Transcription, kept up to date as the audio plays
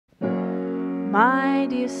My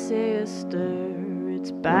dear sister,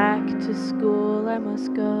 it's back to school I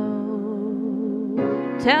must go.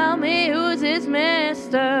 Tell me who's this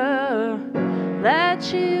mister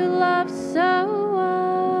that you love so well?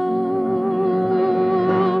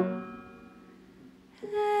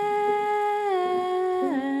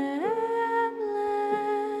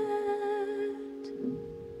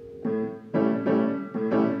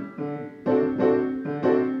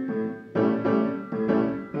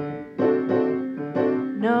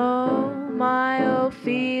 No, my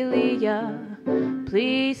Ophelia,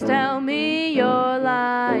 please tell me you're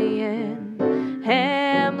lying.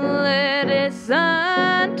 Hamlet is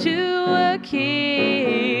son to a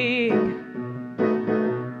king.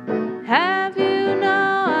 Have you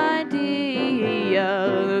no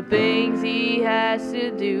idea the things he has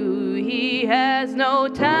to do? He has no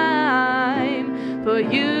time for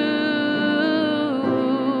you.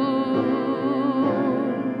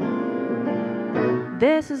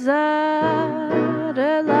 This is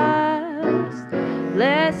the last.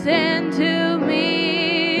 Listen to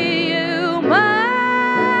me, you must.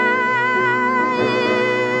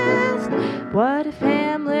 What if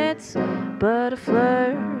Hamlet's but a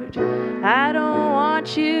flirt? I don't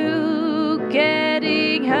want you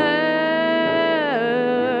getting hurt.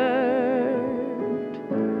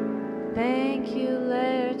 Thank you,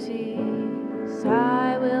 Laertes,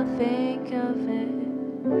 I will think of it.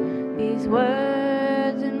 These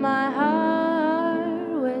words in my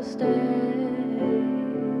heart will stay.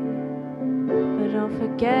 But don't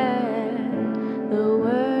forget the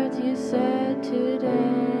words you said today.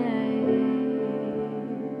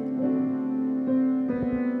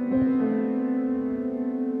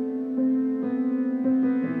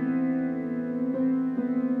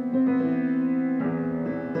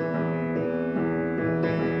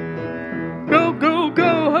 Go, go,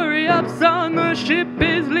 go, hurry up, son, the ship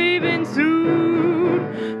is leaving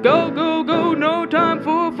soon. Go, go, go, no time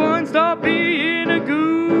for fun, stop being a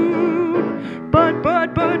goon. But,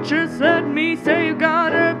 just let me say you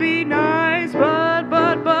gotta be nice. But,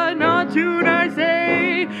 not too nice,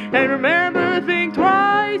 eh? And remember, think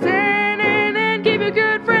twice, and keep your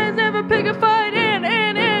good friends, never pick a fight,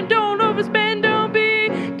 and don't overspend, don't be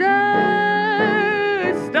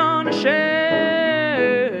dust on a shelf.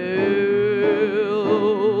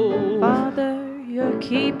 Father, you're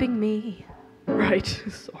keeping me. Right,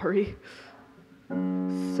 sorry.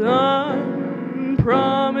 Son,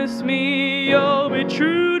 promise me you'll be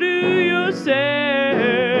true to yourself.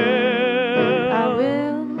 I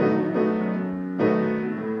will.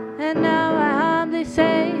 And now I humbly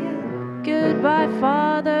say goodbye,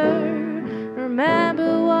 Father.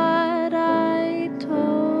 Remember what I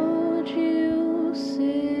told you,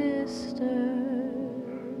 sister.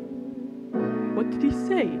 What did he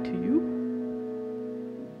say to you?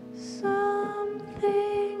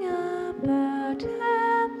 Something about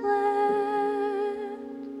Hamlet.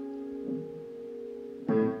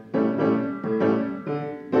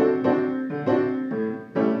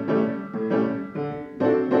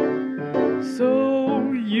 So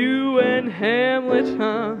you and Hamlet,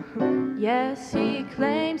 huh? Yes, he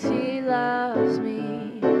claims he loves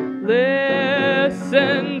me.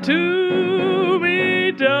 Listen to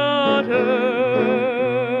me, daughter.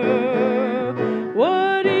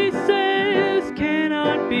 What he says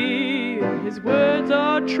cannot be. His words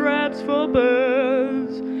are traps for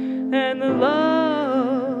birds, and the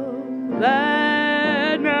love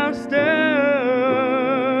that now stirs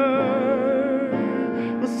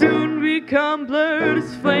will soon become blurred.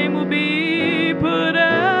 His flame will be put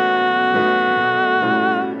out.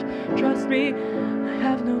 Trust me, I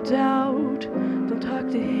have no doubt. Don't talk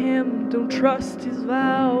to him, don't trust his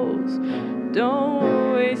vows.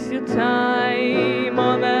 Don't waste your time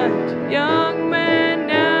on that young man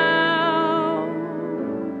now.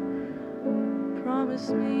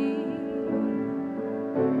 Promise me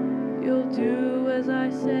you'll do as I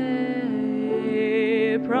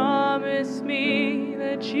say. Promise me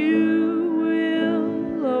that you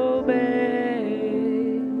will obey.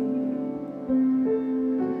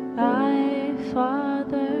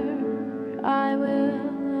 Father, I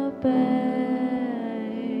will obey.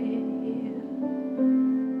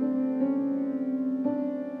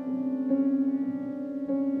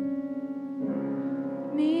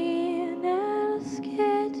 Me and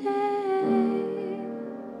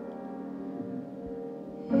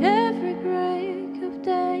every break of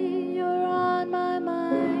day, you're on my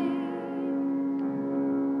mind.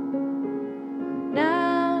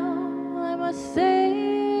 Now I must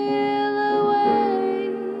sail away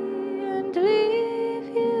and leave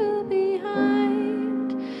you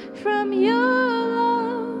behind. From your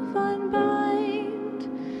love unbind,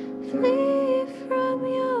 flee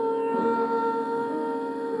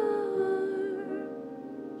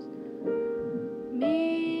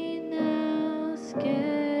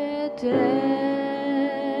day.